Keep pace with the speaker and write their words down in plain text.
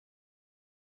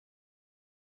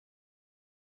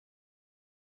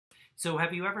So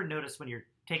have you ever noticed when you're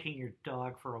taking your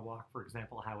dog for a walk, for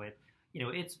example, how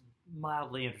it's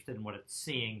mildly interested in what it's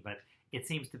seeing, but it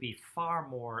seems to be far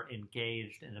more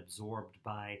engaged and absorbed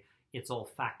by its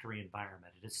olfactory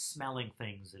environment. It is smelling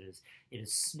things. It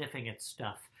is sniffing at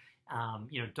stuff.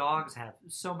 Dogs have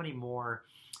so many more,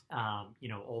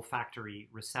 olfactory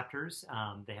receptors.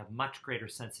 They have much greater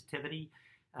sensitivity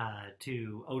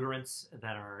to odorants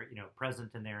that are,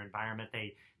 present in their environment.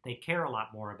 They care a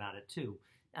lot more about it too.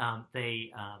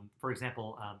 For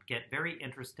example, get very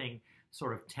interesting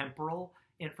sort of temporal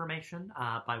information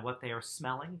by what they are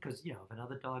smelling, because if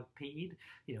another dog peed,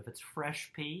 if it's fresh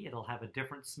pee, it'll have a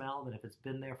different smell than if it's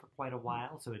been there for quite a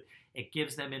while. So it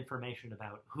gives them information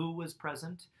about who was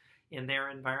present in their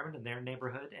environment, in their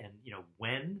neighborhood, and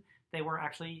when they were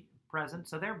actually present.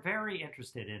 So they're very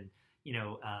interested in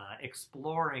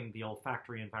exploring the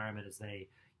olfactory environment as they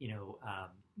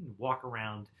walk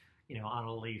around on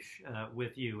a leash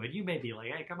with you, and you may be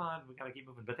like, "Hey, come on, we got to keep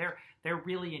moving," but they're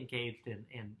really engaged in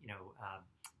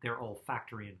their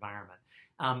olfactory environment.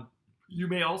 You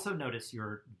may also notice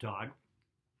your dog,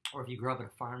 or if you grow up at a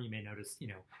farm, you may notice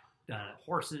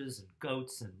horses and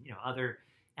goats and other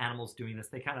animals doing this.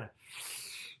 They kind of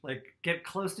like get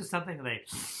close to something and they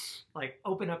like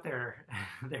open up their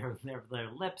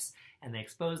lips and they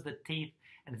expose the teeth.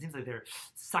 And it seems like they're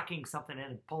sucking something in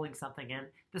and pulling something in.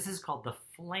 This is called the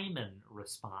Flehmen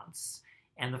response.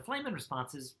 And the Flehmen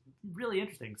response is really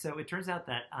interesting. So it turns out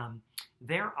that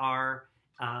there are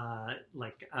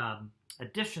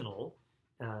additional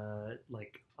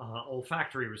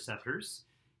olfactory receptors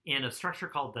in a structure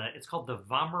called the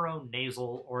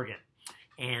vomeronasal organ.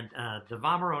 And the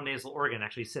vomeronasal organ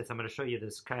actually sits, I'm going to show you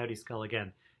this coyote skull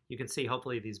again. You can see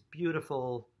hopefully these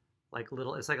beautiful,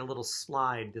 it's like a little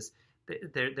slide.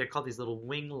 They're called these little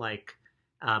wing-like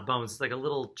bones. It's like a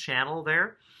little channel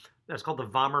there. That's called the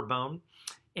vomer bone.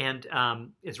 And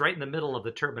it's right in the middle of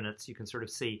the turbinates, you can sort of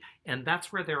see. And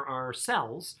that's where there are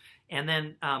cells. And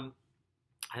then, I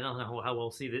don't know how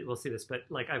we'll see this, but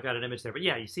I've got an image there. But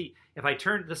yeah, you see, if I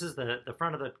turn, this is the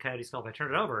front of the coyote skull. If I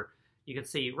turn it over, you can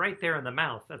see right there in the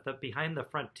mouth, behind the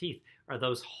front teeth, are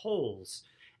those holes.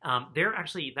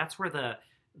 That's where the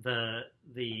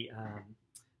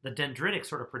dendritic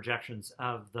sort of projections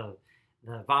of the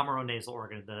vomeronasal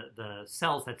organ, the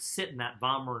cells that sit in that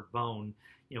vomer bone,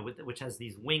 which has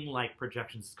these wing-like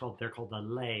projections. They're called the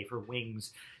lay for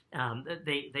wings.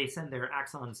 They send their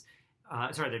axons,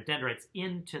 their dendrites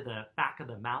into the back of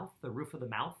the mouth, the roof of the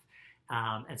mouth,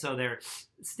 and so they're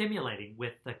stimulating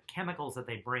with the chemicals that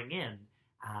they bring in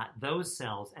those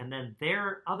cells, and then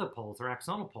their other poles, their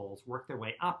axonal poles, work their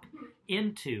way up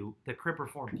into the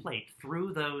cribriform plate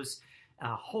through those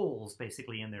holes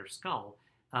basically in their skull,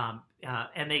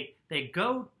 and they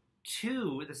go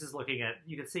to, this is looking at,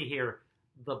 you can see here,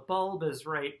 the bulb is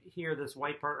right here, this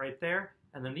white part right there,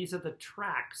 and then these are the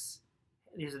tracks.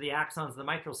 These are the axons, the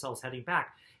mitral cells heading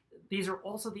back. These are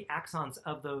also the axons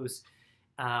of those,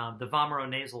 the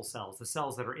vomeronasal cells, the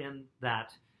cells that are in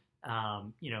that,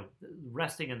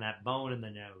 resting in that bone in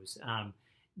the nose.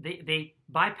 They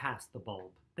bypass the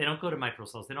bulb. They don't go to mitral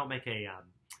cells. They don't make a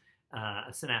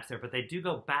synapse there, but they do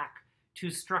go back to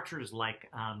structures like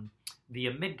the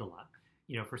amygdala,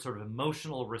 for sort of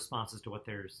emotional responses to what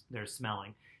they're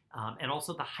smelling, and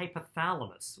also the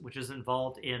hypothalamus, which is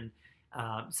involved in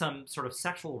some sort of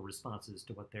sexual responses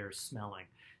to what they're smelling.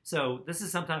 So this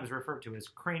is sometimes referred to as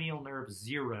cranial nerve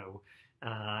 0,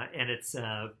 and it's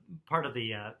part of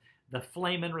the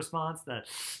Flehmen response. That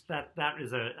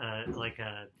is a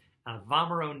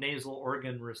vomeronasal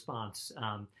organ response.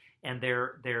 And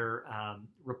they're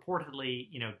reportedly,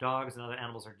 dogs and other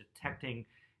animals are detecting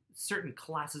certain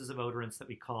classes of odorants that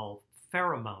we call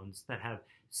pheromones that have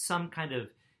some kind of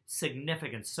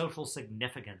significance, social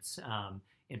significance,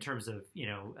 in terms of,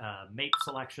 mate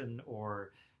selection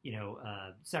or,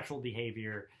 sexual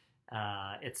behavior,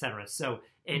 etc. So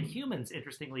in humans,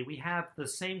 interestingly, we have the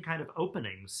same kind of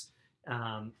openings,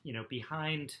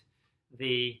 behind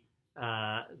the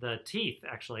teeth,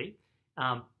 actually.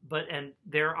 But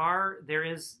there are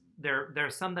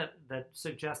some that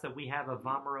suggest that we have a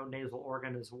vomeronasal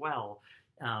organ as well,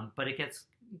 but it gets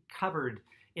covered.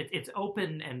 It's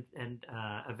open and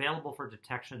available for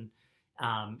detection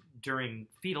during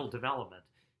fetal development,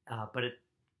 but it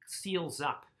seals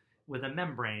up with a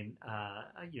membrane,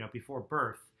 before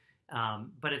birth.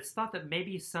 But it's thought that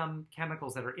maybe some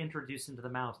chemicals that are introduced into the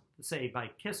mouth, say by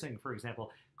kissing, for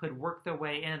example, could work their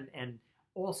way in and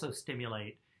also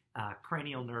stimulate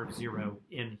cranial nerve 0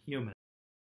 in humans.